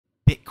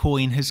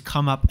Bitcoin has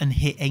come up and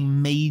hit a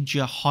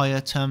major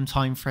higher term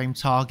time frame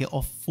target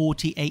of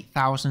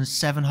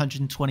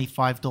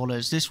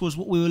 $48,725. This was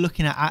what we were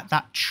looking at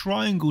that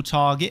triangle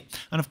target.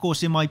 And of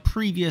course, in my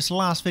previous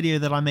last video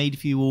that I made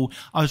for you all,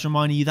 I was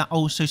reminding you that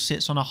also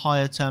sits on a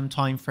higher term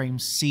time frame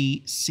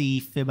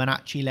CC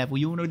Fibonacci level.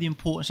 You all know the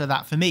importance of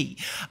that for me.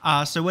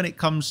 So when it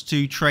comes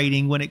to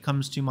trading, when it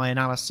comes to my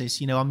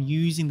analysis, you know, I'm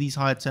using these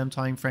higher term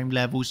time frame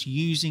levels,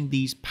 using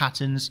these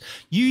patterns,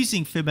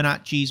 using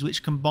Fibonacci's,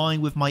 which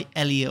combine with my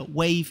Elliott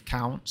wave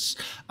counts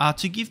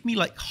to give me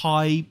like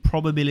high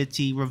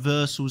probability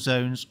reversal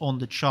zones on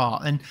the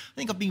chart. And I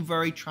think I've been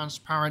very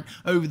transparent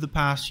over the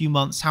past few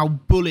months how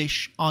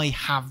bullish I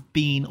have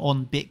been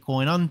on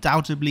Bitcoin.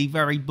 Undoubtedly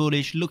very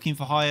bullish, looking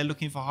for higher,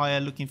 looking for higher,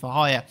 looking for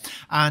higher.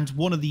 And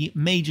one of the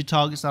major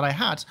targets that I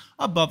had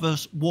above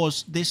us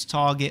was this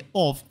target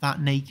of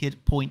that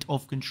naked point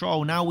of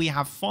control. Now we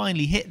have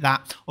finally hit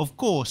that. Of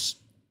course,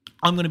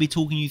 I'm going to be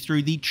talking you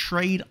through the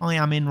trade I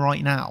am in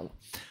right now,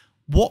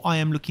 what I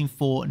am looking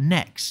for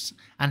next,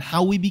 and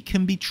how we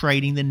can be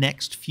trading the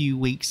next few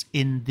weeks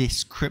in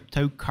this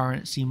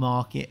cryptocurrency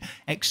market.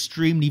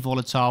 Extremely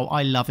volatile.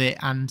 I love it,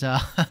 and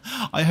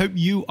I hope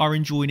you are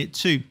enjoying it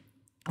too.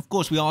 Of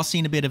course, we are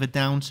seeing a bit of a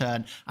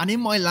downturn, and in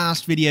my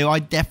last video, I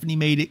definitely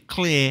made it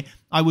clear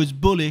I was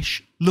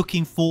bullish,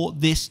 looking for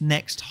this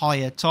next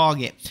higher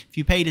target. If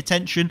you paid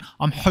attention,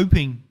 I'm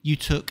hoping you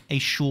took a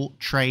short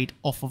trade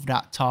off of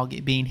that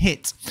target being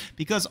hit,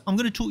 because I'm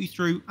going to talk you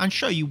through and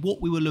show you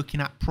what we were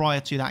looking at prior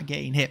to that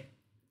getting hit.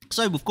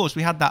 So, of course,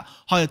 we had that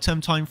higher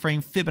term time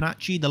frame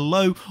Fibonacci, the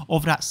low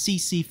of that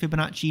CC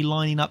Fibonacci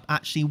lining up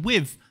actually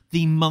with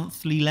the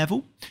monthly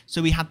level.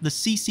 So we had the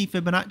CC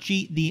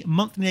Fibonacci, the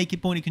monthly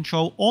naked point of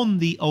control on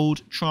the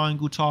old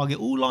triangle target,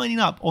 all lining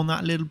up on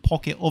that little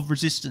pocket of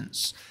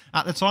resistance.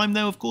 At the time,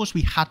 though, of course,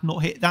 we had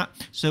not hit that.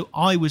 So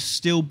I was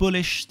still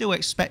bullish, still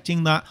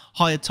expecting that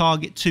higher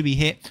target to be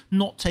hit,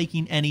 not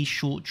taking any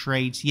short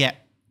trades yet.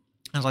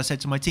 As I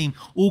said to my team,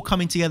 all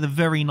coming together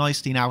very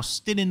nicely now.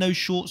 Still in no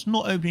shorts,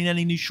 not opening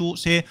any new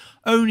shorts here.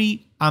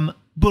 Only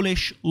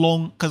bullish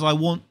long because I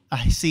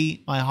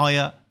see my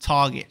higher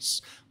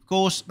targets. Of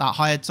course, that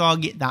higher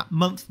target, that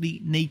monthly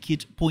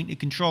naked point of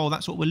control,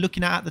 that's what we're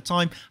looking at the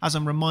time, as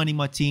I'm reminding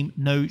my team,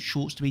 no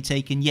shorts to be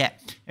taken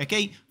yet.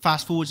 Okay,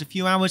 fast forwards a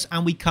few hours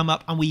and we come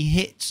up and we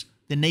hit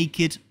the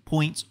naked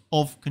point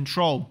of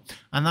control.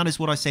 And that is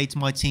what I say to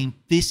my team.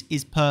 This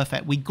is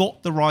perfect. We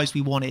got the rise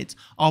we wanted.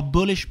 Our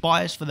bullish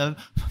bias for the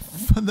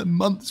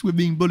months we're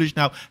being bullish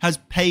now has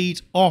paid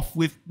off.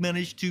 We've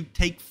managed to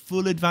take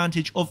full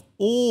advantage of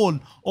all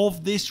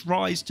of this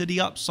rise to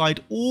the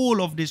upside.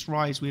 All of this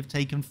rise we've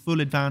taken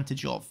full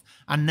advantage of.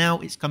 And now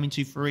it's coming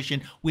to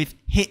fruition. We've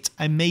hit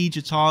a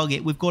major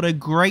target. We've got a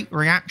great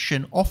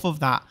reaction off of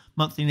that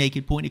monthly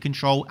naked point of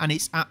control, and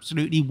it's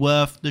absolutely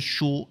worth the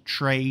short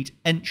trade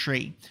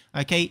entry.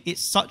 Okay,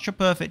 it's such a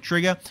perfect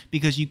trigger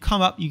because you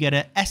come up, you get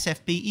a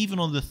SFB even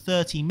on the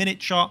 30-minute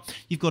chart.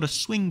 You've got a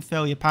swing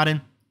failure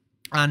pattern.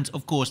 And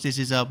of course, this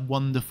is a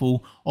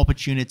wonderful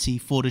opportunity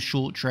for the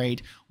short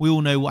trade. We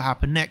all know what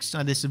happened next.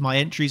 This is my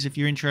entries if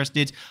you're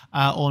interested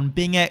on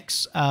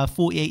BingX,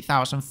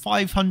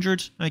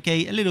 48,500.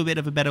 Okay, a little bit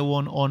of a better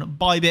one on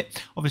Bybit.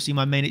 Obviously,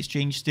 my main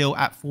exchange still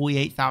at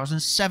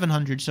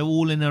 48,700. So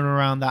all in and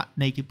around that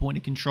naked point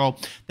of control.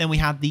 Then we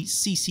had the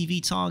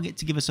CCV target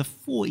to give us a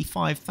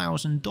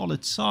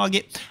 $45,000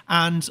 target.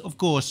 And of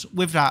course,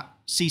 with that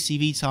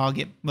CCV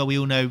target, well, we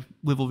all know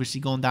we've obviously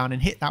gone down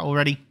and hit that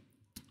already.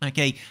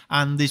 Okay,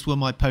 and these were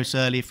my posts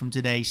earlier from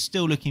today.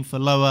 Still looking for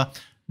lower,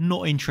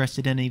 not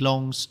interested in any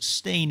longs,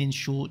 staying in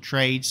short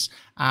trades.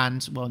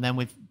 And, well, then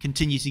we've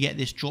continued to get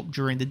this drop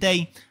during the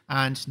day.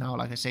 And now,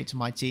 like I say to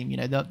my team, you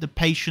know, the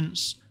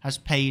patience has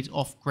paid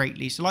off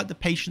greatly. So like the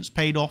patience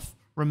paid off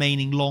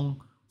remaining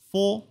long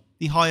for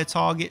the higher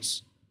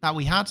targets that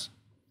we had,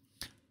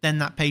 then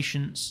that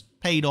patience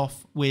paid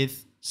off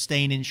with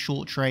staying in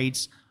short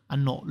trades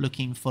and not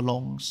looking for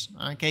longs.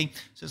 Okay,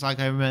 so it's like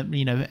I remember,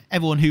 you know,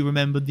 everyone who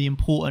remembered the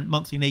important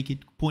monthly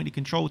naked point of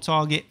control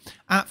target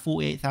at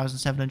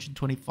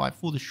 48,725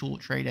 for the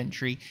short trade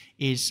entry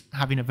is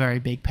having a very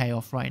big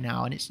payoff right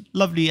now. And it's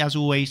lovely as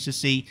always to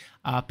see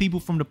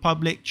people from the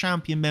public,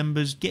 champion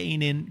members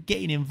getting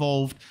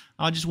involved.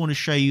 I just want to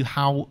show you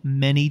how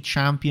many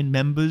champion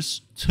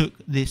members took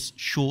this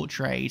short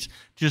trade.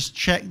 Just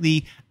check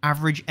the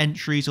average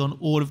entries on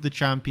all of the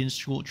champions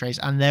short trades,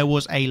 and there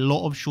was a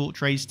lot of short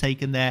trades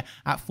taken there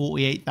at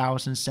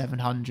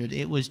 48,700.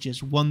 It was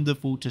just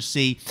wonderful to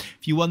see.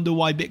 If you wonder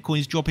why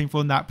Bitcoin's dropping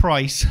from that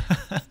price,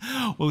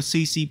 well,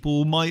 CC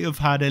Pool might have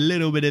had a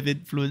little bit of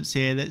influence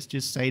here. Let's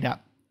just say that.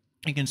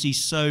 You can see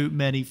so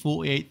many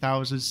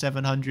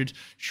 48,700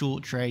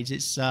 short trades.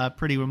 It's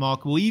pretty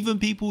remarkable. Even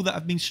people that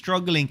have been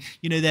struggling,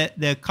 you know,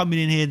 they're coming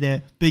in here,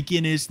 they're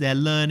beginners, they're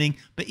learning.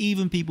 But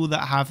even people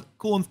that have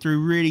gone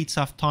through really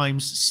tough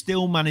times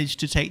still managed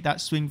to take that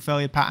swing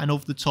failure pattern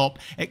off the top.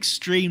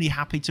 Extremely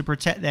happy to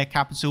protect their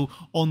capital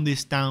on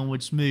this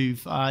downwards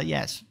move.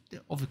 Yes,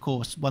 of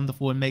course,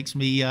 wonderful, and makes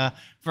me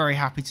very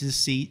happy to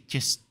see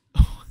just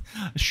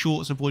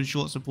shorts upon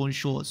shorts upon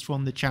shorts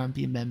from the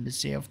champion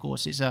members here. Of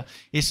course, it's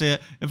a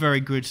very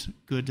good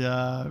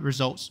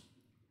results.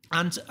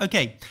 And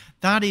okay,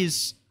 that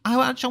is. I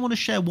want to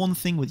share one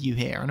thing with you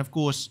here, and of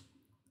course,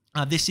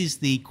 this is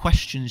the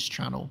questions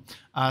channel.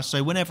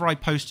 So whenever I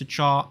post a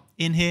chart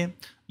in here,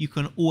 you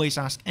can always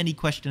ask any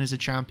question as a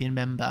champion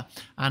member.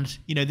 And,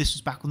 you know, this was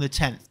back on the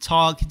 10th,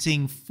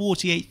 targeting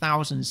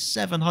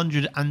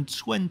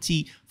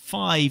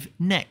 48,725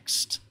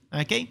 next,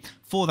 okay,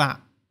 for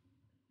that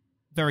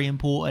very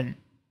important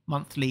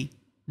monthly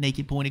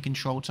naked point of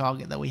control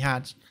target that we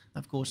had.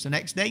 Of course, the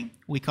next day,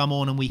 we come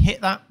on and we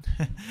hit that.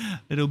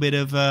 Little bit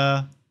of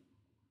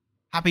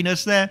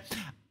happiness there.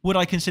 Would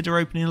I consider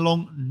opening a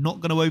long? Not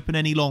going to open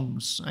any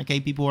longs. Okay,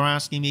 people are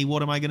asking me,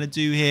 what am I going to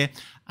do here?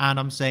 And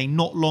I'm saying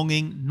not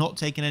longing, not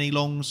taking any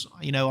longs.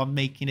 You know, I'm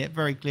making it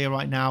very clear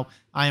right now.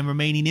 I am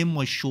remaining in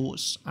my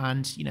shorts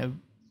and, you know,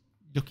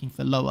 looking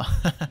for lower.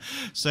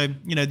 So,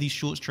 you know, these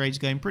shorts trades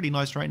going pretty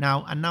nice right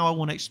now. And now I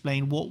want to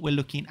explain what we're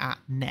looking at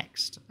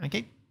next.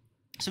 Okay,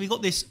 so we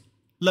got this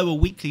lower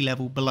weekly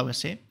level below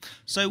us here.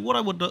 So what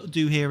I would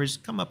do here is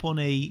come up on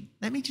a,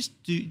 let me just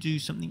do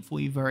something for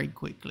you very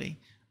quickly.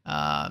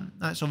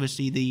 That's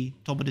obviously the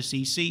top of the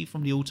CC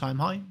from the all-time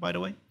high, by the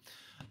way.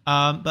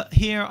 But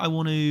here I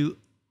want to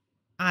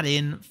add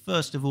in,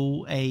 first of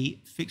all, a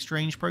fixed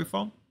range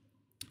profile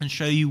and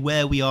show you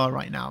where we are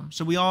right now.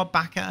 So we are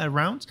back at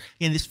around,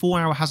 again, this 4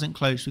 hour hasn't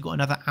closed. We've got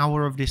another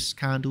hour of this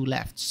candle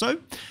left. So,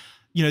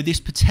 you know, this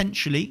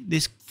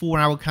 4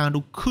 hour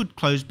candle could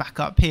close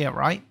back up here,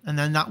 right? And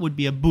then that would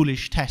be a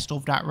bullish test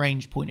of that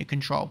range point of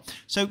control.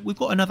 So we've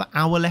got another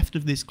hour left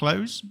of this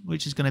close,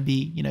 which is going to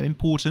be, you know,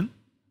 important.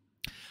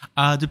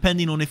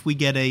 Depending on if we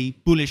get a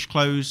bullish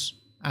close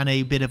and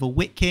a bit of a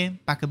wick here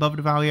back above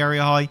the value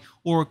area high,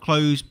 or a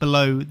close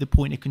below the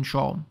point of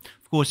control.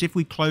 Of course, if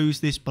we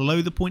close this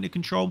below the point of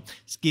control,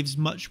 this gives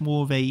much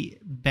more of a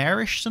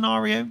bearish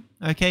scenario,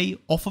 okay,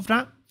 off of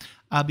that,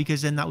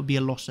 because then that would be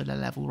a loss at a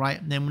level,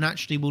 right? And then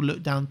naturally we'll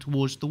look down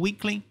towards the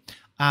weekly,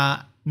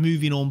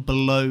 moving on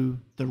below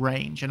the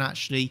range. And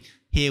actually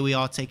here we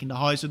are taking the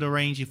highs of the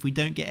range. If we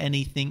don't get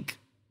anything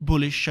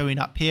bullish showing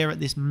up here at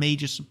this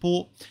major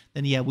support,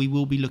 then yeah, we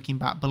will be looking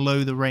back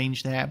below the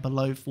range there,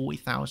 below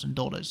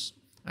 $40,000.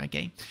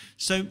 Okay,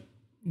 so,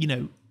 you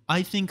know,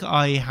 I think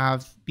I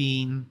have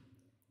been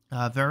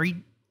very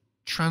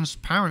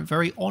transparent,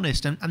 very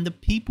honest, and the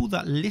people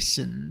that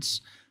listened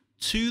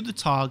to the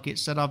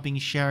targets that I've been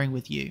sharing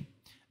with you,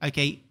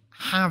 okay,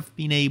 have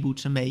been able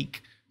to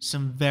make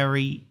some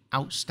very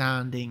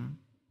outstanding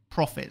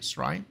profits,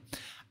 right?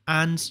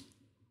 And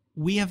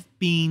we have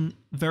been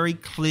very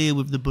clear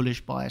with the bullish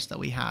bias that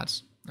we had.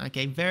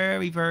 Okay,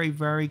 very, very,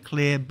 very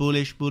clear,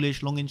 bullish,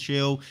 long and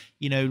chill,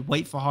 you know,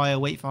 wait for higher,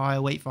 wait for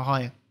higher, wait for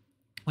higher.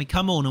 We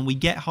come on and we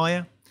get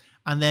higher.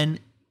 And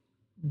then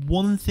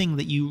one thing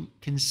that you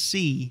can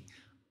see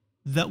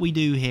that we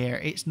do here,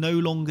 it's no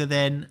longer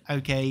then,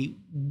 okay,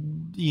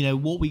 you know,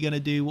 what we're going to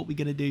do.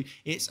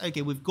 It's,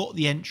 okay, we've got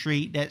the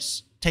entry,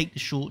 let's take the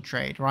short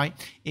trade, right?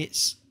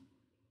 It's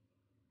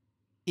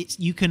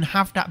you can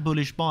have that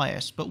bullish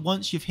bias, but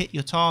once you've hit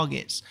your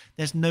targets,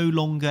 there's no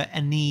longer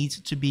a need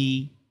to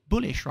be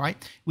bullish, right?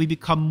 We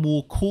become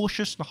more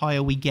cautious the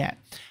higher we get.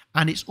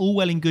 And it's all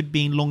well and good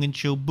being long and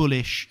chill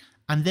bullish.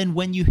 And then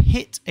when you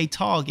hit a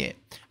target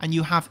and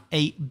you have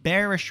a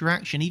bearish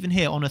reaction, even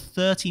here on a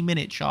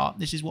 30-minute chart,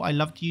 this is what I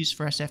love to use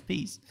for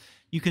SFPs.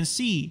 You can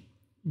see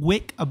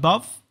wick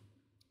above,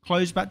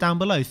 close back down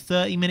below,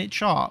 30-minute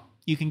chart.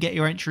 You can get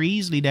your entry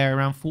easily there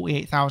around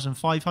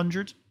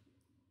 48,500.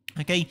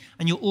 Okay,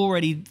 and you're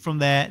already from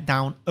there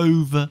down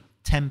over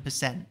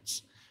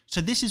 10%. So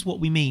this is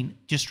what we mean.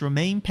 Just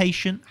remain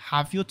patient,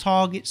 have your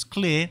targets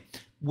clear,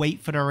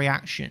 wait for the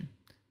reaction.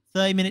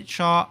 30-minute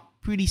chart,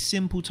 pretty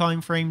simple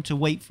time frame to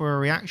wait for a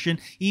reaction.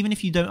 Even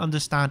if you don't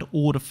understand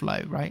order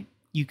flow, right?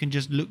 You can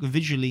just look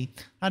visually.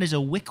 That is a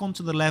wick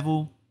onto the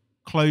level,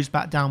 close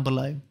back down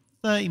below.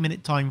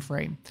 30-minute time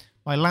frame.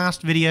 My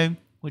last video,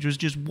 which was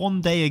just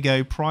 1 day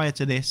ago prior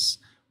to this,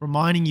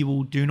 reminding you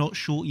all, do not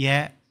short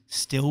yet.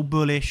 Still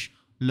bullish,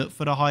 look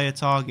for the higher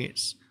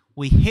targets.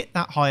 We hit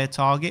that higher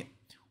target.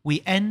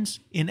 We end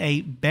in a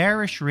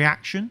bearish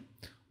reaction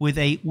with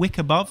a wick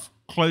above,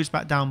 close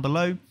back down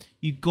below.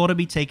 You've got to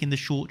be taking the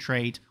short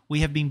trade.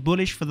 We have been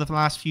bullish for the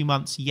last few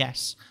months,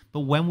 yes.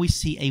 But when we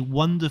see a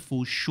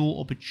wonderful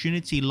short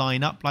opportunity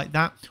line up like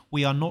that,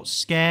 we are not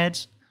scared.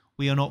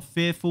 We are not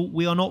fearful.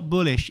 We are not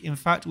bullish. In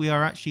fact, we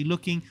are actually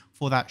looking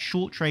for that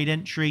short trade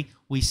entry.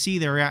 We see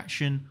the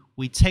reaction.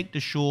 We take the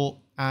short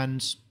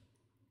and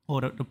or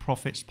the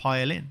profits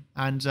pile in.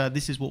 And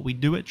this is what we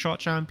do at Chart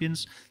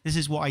Champions. This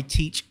is what I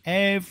teach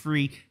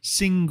every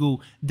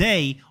single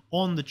day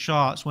on the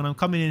charts. When I'm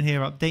coming in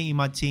here updating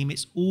my team,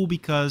 it's all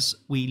because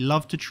we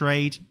love to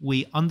trade.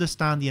 We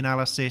understand the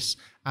analysis.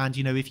 And,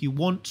 you know, if you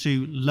want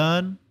to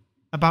learn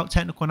about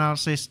technical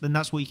analysis, then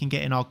that's what you can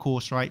get in our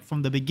course, right?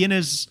 From the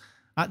beginners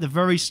at the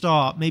very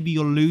start, maybe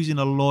you're losing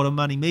a lot of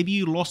money. Maybe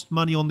you lost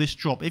money on this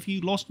drop. If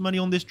you lost money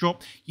on this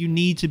drop, you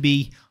need to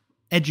be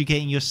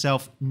educating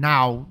yourself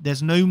now.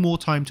 There's no more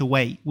time to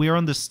wait. We're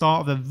on the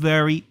start of a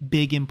very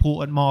big,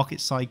 important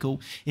market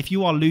cycle. If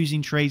you are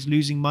losing trades,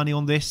 losing money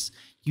on this,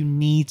 you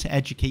need to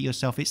educate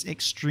yourself. It's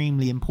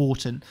extremely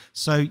important.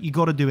 So you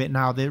got to do it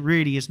now. There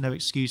really is no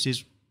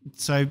excuses.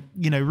 So,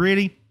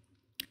 really,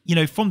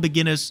 from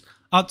beginners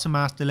up to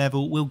master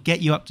level, we'll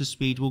get you up to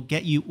speed. We'll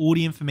get you all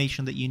the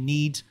information that you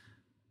need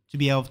to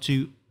be able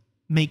to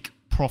make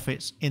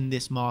profits in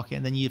this market.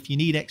 And then if you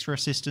need extra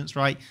assistance,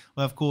 right,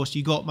 well, of course,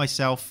 you got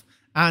myself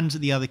and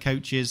the other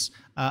coaches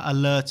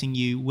alerting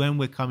you when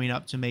we're coming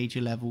up to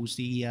major levels,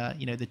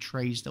 the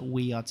trades that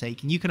we are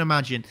taking. You can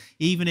imagine,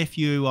 even if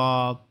you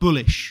are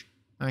bullish,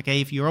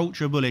 okay, if you're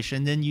ultra bullish,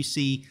 and then you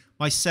see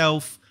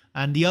myself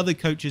and the other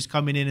coaches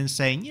coming in and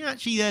saying, yeah,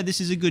 actually, this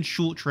is a good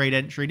short trade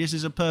entry. This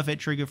is a perfect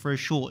trigger for a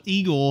short.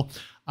 Igor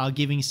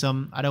giving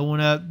some, I don't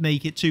want to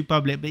make it too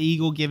public, but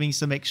Igor giving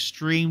some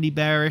extremely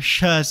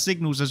bearish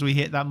signals as we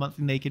hit that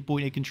monthly naked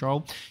point of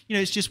control.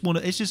 It's just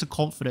a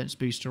confidence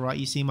booster, right?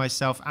 You see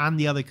myself and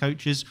the other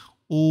coaches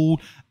all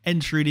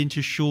entering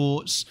into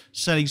shorts,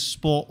 selling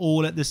spot,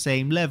 all at the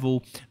same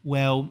level.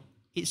 Well,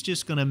 it's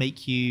just going to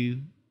make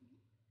you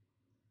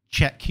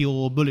check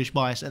your bullish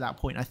bias at that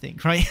point, I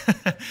think, right?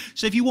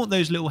 So if you want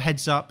those little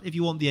heads up, if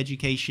you want the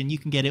education, you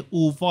can get it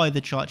all via the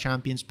Chart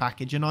Champions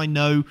package. And I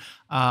know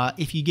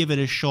if you give it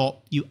a shot,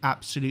 you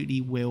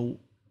absolutely will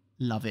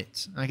love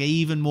it. Okay,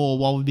 even more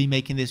while we've been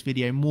making this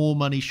video, more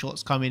money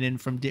shots coming in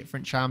from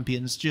different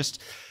champions.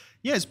 Just,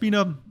 yeah, it's been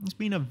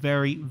a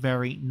very,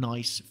 very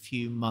nice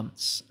few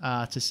months,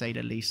 to say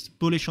the least.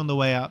 Bullish on the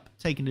way up,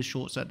 taking the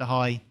shorts at the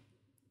high,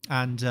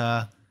 and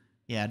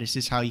yeah, this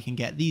is how you can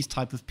get these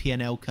type of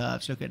P&L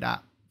curves. Look at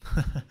that.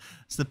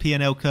 It's the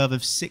P&L curve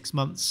of 6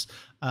 months.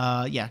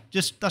 Yeah,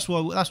 that's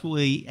what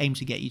we aim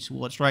to get you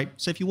towards, right?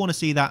 So if you want to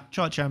see that,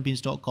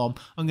 chartchampions.com.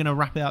 I'm going to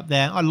wrap it up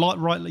there.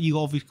 You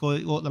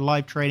obviously got the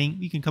live trading.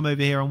 You can come over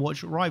here and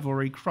watch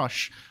Rivalry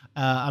Crush,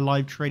 a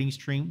live trading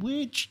stream,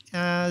 which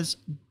has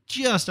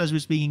just as we're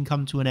speaking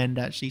come to an end,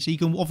 actually. So you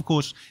can, of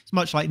course, it's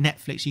much like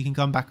Netflix. You can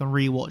come back and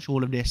rewatch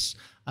all of this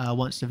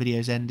once the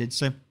video's ended.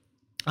 So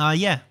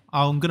yeah,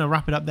 I'm going to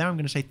wrap it up there. I'm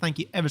going to say thank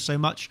you ever so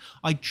much.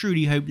 I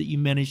truly hope that you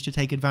managed to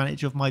take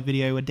advantage of my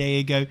video a day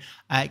ago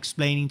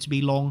explaining to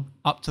be long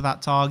up to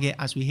that target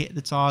as we hit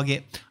the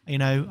target.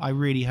 I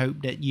really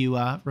hope that you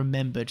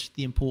remembered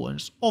the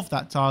importance of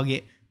that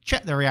target,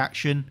 check the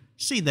reaction,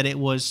 see that it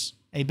was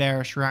a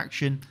bearish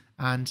reaction,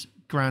 and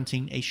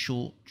granting a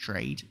short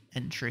trade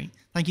entry.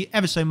 Thank you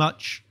ever so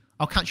much.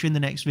 I'll catch you in the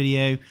next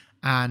video,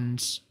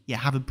 and yeah,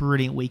 have a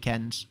brilliant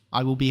weekend.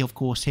 I will be, of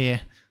course,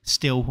 here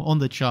still on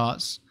the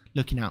charts,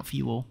 looking out for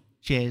you all.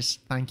 Cheers,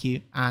 thank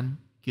you, and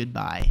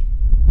goodbye.